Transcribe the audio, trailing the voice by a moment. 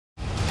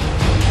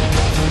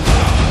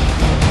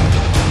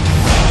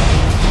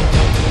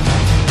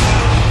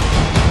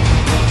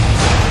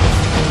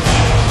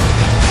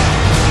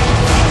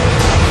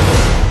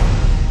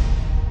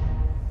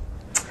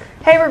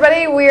Hey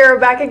everybody, we are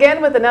back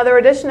again with another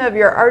edition of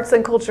your Arts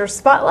and Culture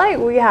Spotlight.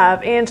 We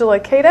have Angela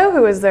Cato,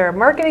 who is their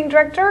marketing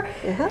director.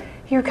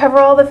 You cover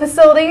all the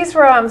facilities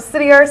from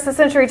City Arts to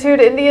Century 2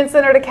 to Indian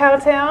Center to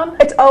Cowtown.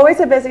 It's always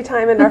a busy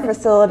time in our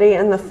facility,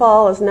 and the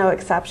fall is no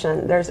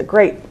exception. There's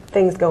great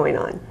things going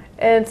on.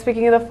 And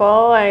speaking of the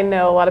fall, I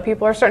know a lot of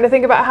people are starting to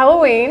think about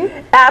Halloween.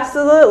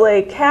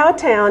 Absolutely.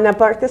 Cowtown, now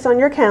mark this on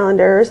your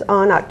calendars,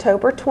 on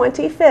October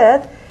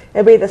 25th.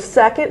 It'll be the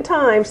second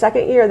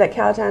year that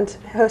Cowtown's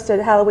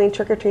hosted Halloween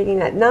trick-or-treating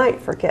at night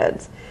for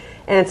kids.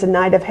 And it's a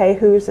night of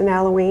hay-hoos and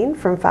Halloween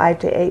from 5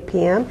 to 8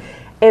 p.m.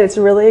 And it's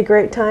really a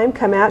great time.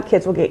 Come out,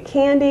 kids will get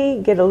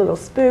candy, get a little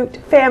spooked,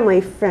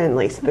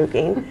 family-friendly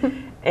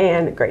spooking,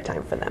 and a great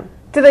time for them.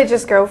 Do they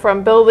just go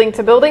from building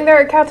to building there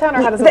at Cowtown,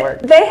 or how does it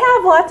work? They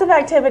have lots of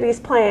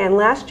activities planned.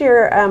 Last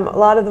year, a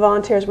lot of the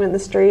volunteers went in the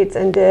streets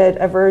and did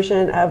a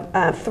version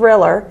of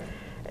Thriller,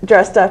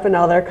 dressed up in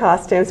all their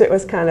costumes. It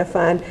was kind of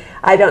fun.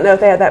 I don't know if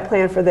they have that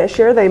planned for this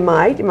year. They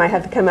might. You might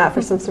have to come out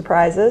for some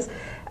surprises.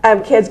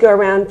 Kids go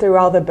around through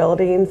all the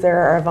buildings.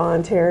 There are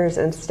volunteers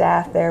and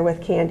staff there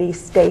with candy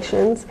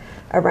stations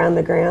around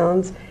the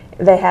grounds.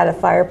 They had a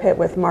fire pit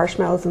with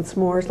marshmallows and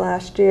s'mores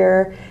last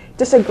year.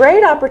 Just a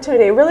great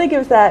opportunity. It really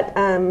gives that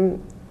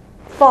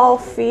fall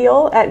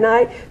feel at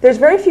night. There's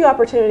very few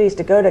opportunities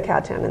to go to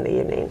Cowtown in the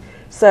evening.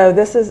 So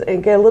this is,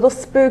 and get a little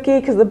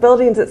spooky because the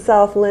buildings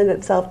itself lend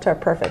itself to a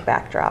perfect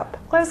backdrop.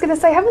 Well, I was going to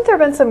say, haven't there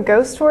been some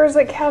ghost tours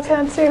at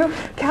Cowtown too?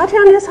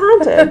 Cowtown is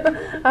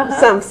haunted,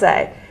 some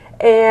say.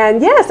 And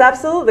yes,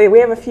 absolutely. We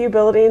have a few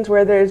buildings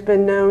where there's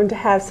been known to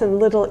have some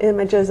little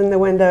images in the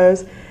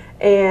windows,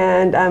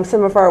 and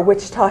some of our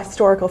Wichita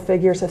historical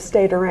figures have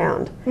stayed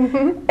around.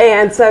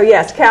 And so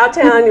yes,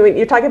 Cowtown, when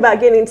you're talking about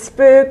getting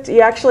spooked,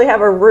 you actually have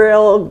a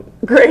real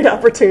great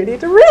opportunity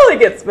to really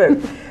get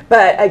spooked.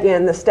 But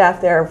again, the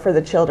staff there for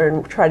the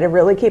children try to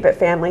really keep it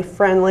family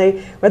friendly,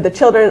 where the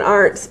children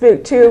aren't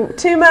spooked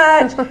too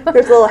much.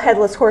 There's a little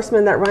headless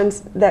horseman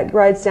that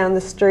rides down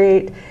the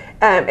street.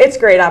 It's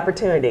great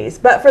opportunities.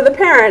 But for the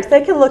parents,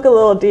 they can look a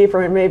little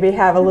deeper and maybe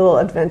have a little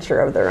adventure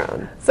of their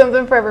own.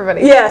 Something for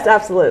everybody. Yes,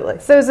 absolutely.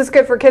 So is this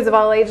good for kids of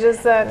all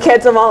ages then?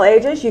 Kids of all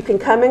ages. You can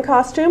come in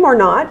costume or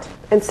not.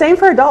 And same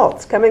for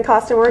adults. Come in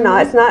costume or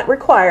not. It's not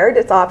required.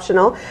 It's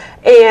optional.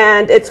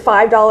 And it's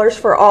 $5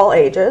 for all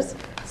ages.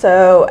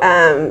 So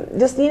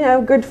just,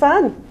 good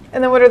fun.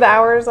 And then what are the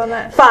hours on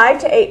that?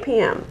 5 to 8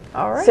 p.m.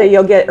 All right. So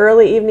you'll get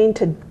early evening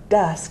to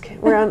dusk.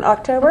 Around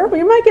October,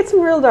 you might get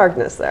some real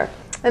darkness there.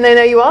 And I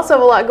know you also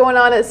have a lot going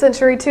on at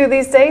Century 2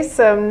 these days,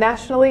 some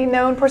nationally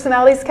known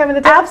personalities coming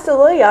to town.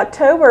 Absolutely.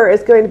 October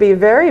is going to be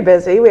very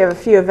busy. We have a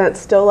few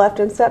events still left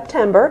in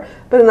September,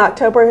 but in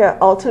October we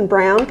have Alton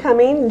Brown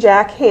coming,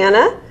 Jack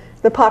Hanna,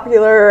 the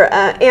popular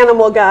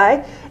animal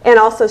guy, and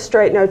also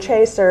Straight No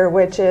Chaser,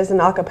 which is an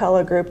a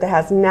cappella group that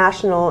has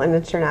national and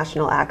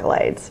international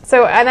accolades.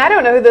 So, and I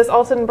don't know who this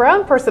Alton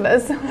Brown person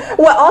is.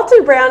 Well,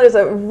 Alton Brown is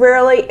a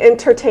really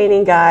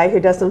entertaining guy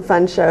who does some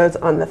fun shows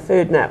on the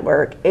Food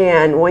Network.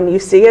 And when you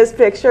see his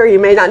picture, you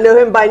may not know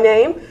him by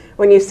name.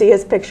 When you see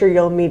his picture,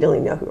 you'll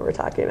immediately know who we're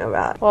talking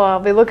about. Well, I'll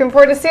be looking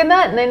forward to seeing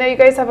that. And I know you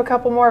guys have a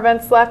couple more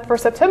events left for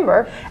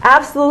September.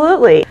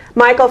 Absolutely.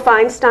 Michael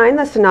Feinstein,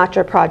 the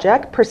Sinatra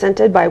Project,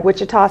 presented by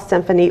Wichita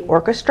Symphony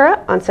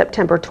Orchestra on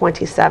September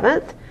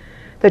 27th.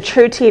 The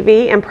True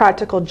TV and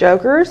Practical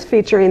Jokers,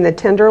 featuring the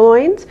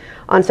Tenderloins,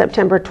 on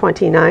September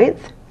 29th.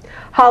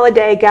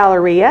 Holiday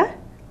Galleria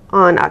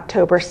on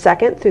October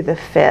 2nd through the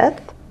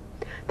 5th.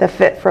 The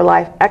Fit for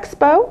Life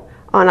Expo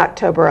on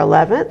October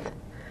 11th.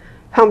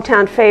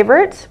 Hometown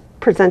Favorites,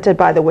 presented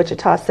by the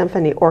Wichita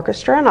Symphony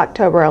Orchestra on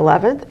October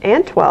 11th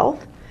and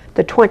 12th.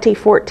 The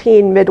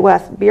 2014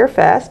 Midwest Beer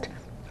Fest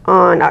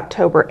on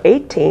October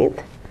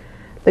 18th.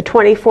 The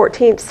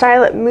 2014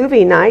 Silent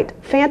Movie Night,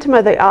 Phantom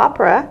of the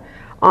Opera,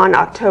 on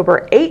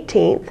October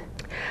 18th.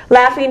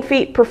 Laughing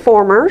Feet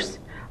Performers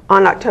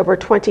on October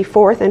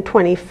 24th and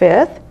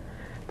 25th.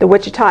 The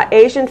Wichita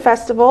Asian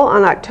Festival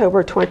on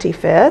October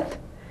 25th.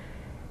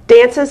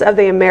 Dances of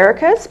the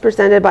Americas,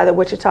 presented by the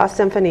Wichita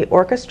Symphony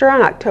Orchestra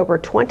on October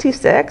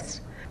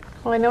 26th.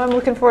 Well, I know I'm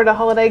looking forward to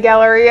Holiday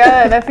Galleria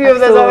and a few of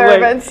those other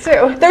events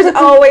too. There's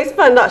always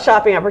fun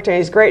shopping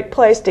opportunities. Great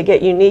place to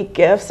get unique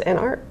gifts and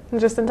art.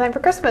 Just in time for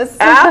Christmas.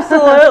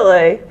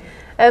 Absolutely.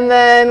 And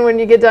then when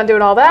you get done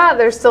doing all that,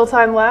 there's still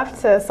time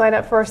left to sign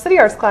up for City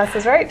Arts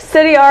classes, right?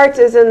 City Arts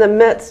is in the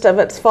midst of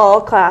its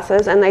fall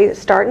classes, and they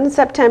start in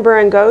September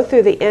and go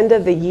through the end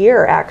of the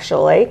year,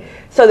 actually.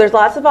 So there's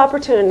lots of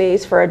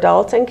opportunities for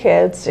adults and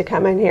kids to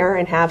come in here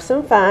and have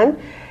some fun.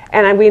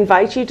 And we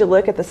invite you to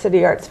look at the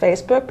City Arts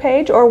Facebook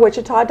page or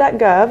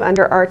wichita.gov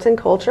under Arts and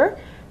Culture.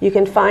 You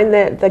can find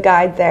the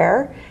guide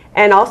there.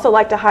 And also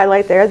like to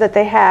highlight there that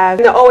they have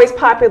the always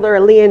popular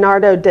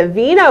Leonardo da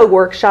Vinci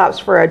workshops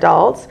for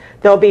adults.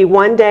 There'll be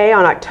one day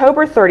on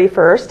October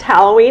 31st,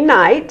 Halloween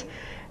night,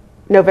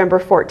 November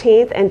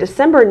 14th, and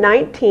December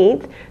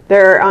 19th.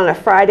 They're on a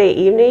Friday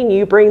evening.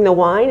 You bring the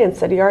wine, and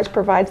City Arts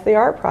provides the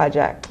art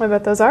project. I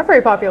bet those are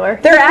very popular.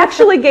 They're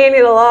actually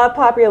gaining a lot of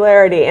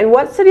popularity. And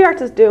what City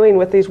Arts is doing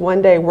with these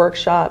one-day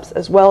workshops,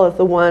 as well as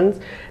the ones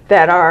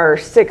that are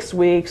 6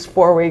 weeks,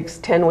 4 weeks,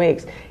 10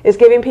 weeks, is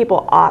giving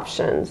people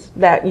options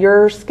that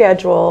your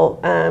schedule,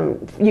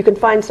 you can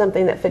find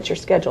something that fits your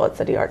schedule at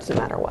City Arts no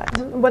matter what.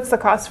 What's the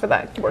cost for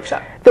that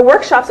workshop? The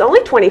workshop's only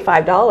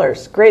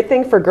 $25. Great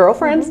thing for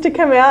girlfriends to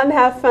come out and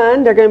have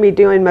fun. They're going to be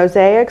doing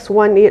mosaics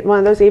one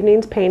of those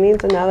evenings,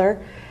 paintings another,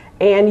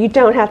 and you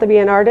don't have to be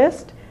an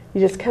artist. You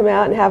just come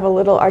out and have a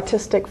little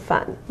artistic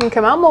fun. You can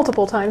come out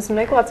multiple times and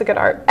make lots of good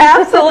art.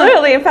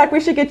 Absolutely. In fact, we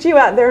should get you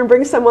out there and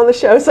bring some on the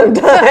show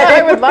sometime.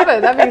 I would love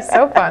it. That'd be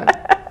so fun.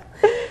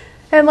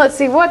 And let's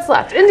see what's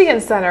left. Indian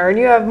Center, and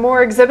you have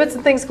more exhibits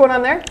and things going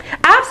on there?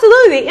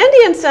 Absolutely. The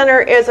Indian Center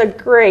is a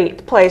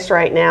great place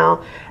right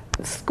now.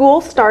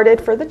 School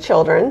started for the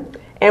children,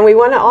 and we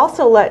want to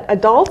also let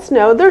adults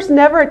know there's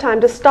never a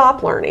time to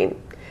stop learning.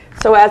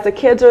 So as the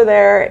kids are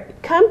there,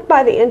 come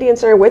by the Indian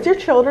Center with your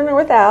children or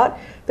without.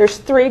 There's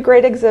 3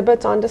 great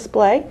exhibits on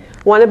display.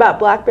 One about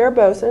Black Bear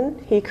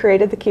Bosun. He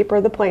created the Keeper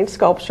of the Plains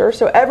sculpture,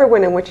 so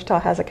everyone in Wichita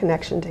has a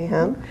connection to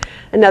him.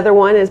 Another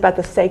one is about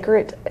the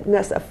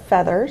sacredness of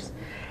feathers.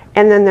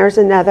 And then there's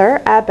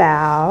another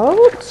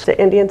about the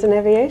Indians in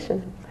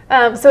aviation.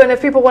 And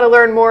if people want to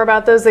learn more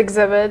about those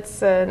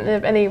exhibits and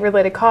if any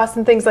related costs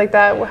and things like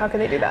that, how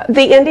can they do that?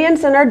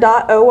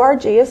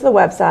 TheIndianCenter.org is the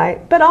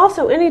website, but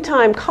also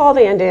anytime call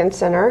the Indian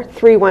Center,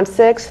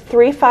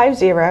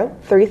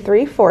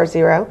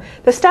 316-350-3340.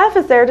 The staff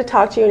is there to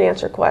talk to you and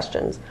answer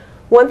questions.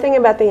 One thing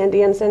about the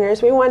Indian Center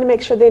is we want to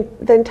make sure the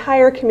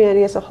entire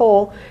community as a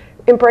whole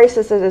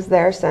embraces it as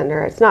their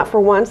center. It's not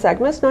for one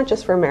segment, it's not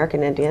just for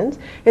American Indians,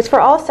 it's for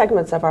all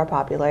segments of our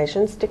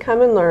populations to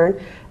come and learn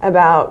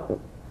about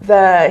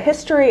the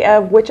history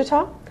of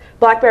Wichita.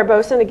 Black Bear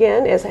Bosun,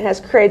 again, has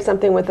created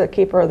something with the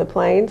Keeper of the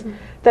Plains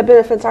that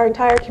benefits our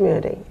entire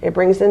community. It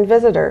brings in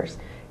visitors.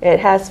 It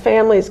has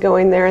families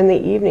going there in the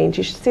evenings.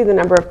 You should see the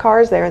number of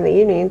cars there in the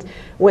evenings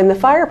when the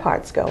fire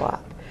pots go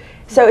up.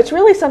 So it's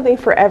really something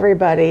for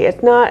everybody.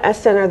 It's not a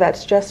center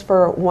that's just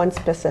for one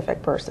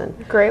specific person.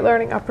 Great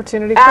learning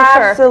opportunity for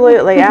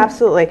absolutely, sure.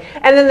 Absolutely.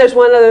 And then there's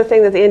one other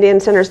thing that the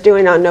Indian Center is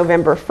doing on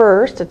November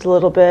 1st. It's a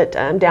little bit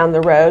down the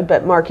road,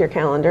 but mark your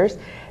calendars.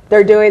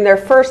 They're doing their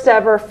first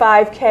ever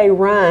 5K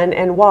run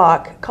and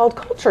walk called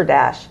Culture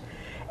Dash.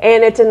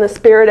 And it's in the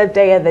spirit of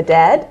Day of the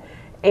Dead.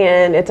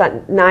 And it's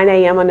at 9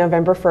 a.m. on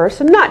November 1st,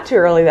 so not too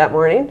early that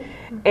morning.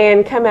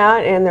 And come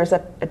out, and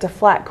it's a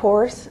flat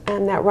course,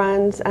 and that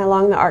runs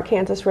along the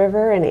Arkansas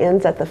River and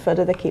ends at the foot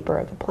of the Keeper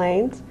of the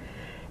Plains.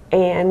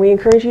 And we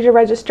encourage you to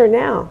register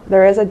now.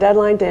 There is a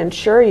deadline to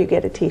ensure you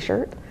get a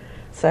T-shirt.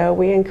 So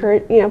we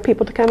encourage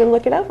people to come and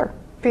look it over.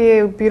 Be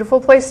a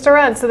beautiful place to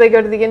run. So they go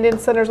to the Indian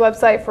Center's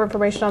website for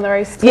information on the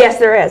race too? Yes,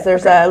 there is.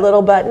 There's a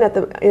little button at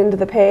the end of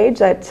the page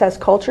that says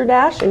Culture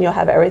Dash, and you'll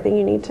have everything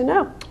you need to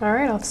know. All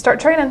right, I'll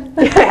start training.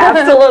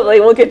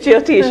 Absolutely. We'll get you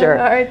a T-shirt.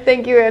 All right,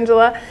 thank you,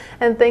 Angela.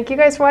 And thank you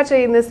guys for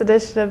watching this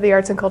edition of the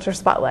Arts and Culture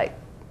Spotlight.